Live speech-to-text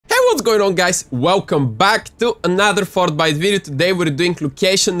What's going on, guys? Welcome back to another Fortbyte video. Today we're doing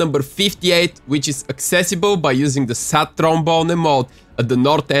location number 58, which is accessible by using the Sad Trombone emote at the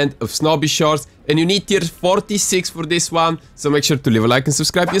north end of Snobby Shores, and you need tier 46 for this one, so make sure to leave a like and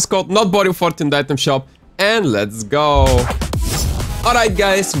subscribe. Use code NOTBORING Fortnite item shop, and let's go. Alright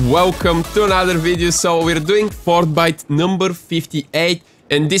guys, welcome to another video. So we're doing Fortbyte number 58,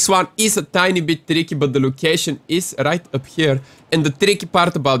 and this one is a tiny bit tricky, but the location is right up here. And the tricky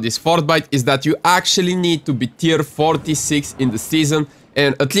part about this Fortbyte is that you actually need to be tier 46 in the season,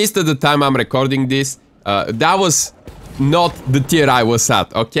 and at least at the time I'm recording this, that was not the tier I was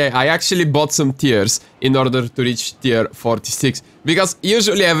at, okay? I actually bought some tiers in order to reach tier 46, because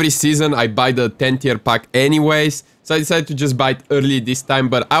usually every season I buy the 10 tier pack anyways, so I decided to just buy it early this time.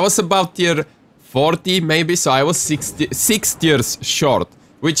 But I was about tier 40 maybe, so I was 6 tiers short,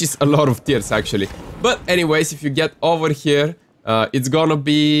 which is a lot of tiers actually. But anyways, if you get over here, it's gonna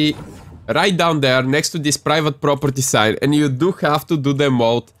be right down there next to this private property sign, and you do have to do the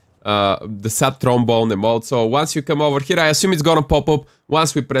emote, the Sad Trombone emote. So once you come over here, I assume it's gonna pop up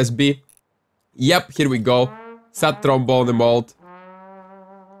once we press B. Yep, here we go. Sad Trombone emote.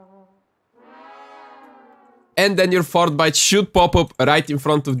 And then your Fortbyte should pop up right in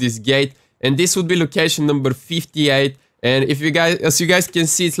front of this gate, and this would be location number 58. And if you guys, as you guys can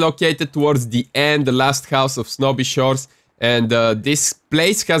see, it's located towards the end, the last house of Snobby Shores. And this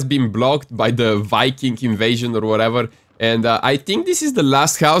place has been blocked by the Viking invasion or whatever. And I think this is the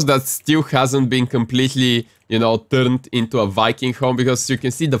last house that still hasn't been completely, you know, turned into a Viking home, because you can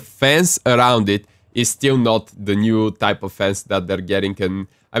see the fence around it is still not the new type of fence that they're getting. And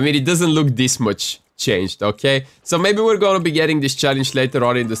I mean, it doesn't look this much changed, okay? So maybe we're gonna be getting this challenge later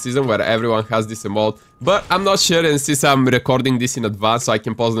on in the season where everyone has this emote, but I'm not sure. And since I'm recording this in advance, so I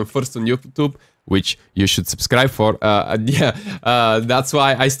can post them first on YouTube, which you should subscribe for, that's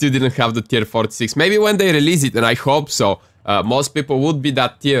why I still didn't have the tier 46. Maybe when they release it, and I hope so, most people would be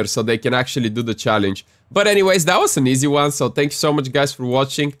that tier so they can actually do the challenge. But anyways, that was an easy one, so thank you so much guys for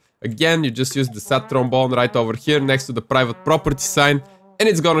watching. Again, you just use the Sad Trombone right over here next to the private property sign, and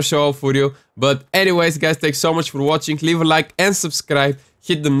it's gonna show up for you. But anyways guys, thanks so much for watching. Leave a like and subscribe.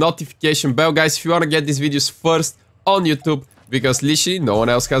 Hit the notification bell, guys, if you wanna get these videos first on YouTube, because literally no one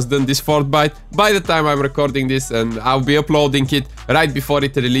else has done this Fortbyte by the time I'm recording this, and I'll be uploading it right before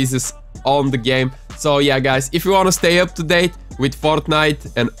it releases on the game. So yeah guys, if you wanna stay up to date with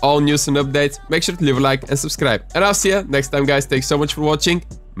Fortnite and all news and updates, make sure to leave a like and subscribe. And I'll see you next time guys. Thanks so much for watching.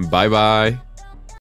 Bye bye.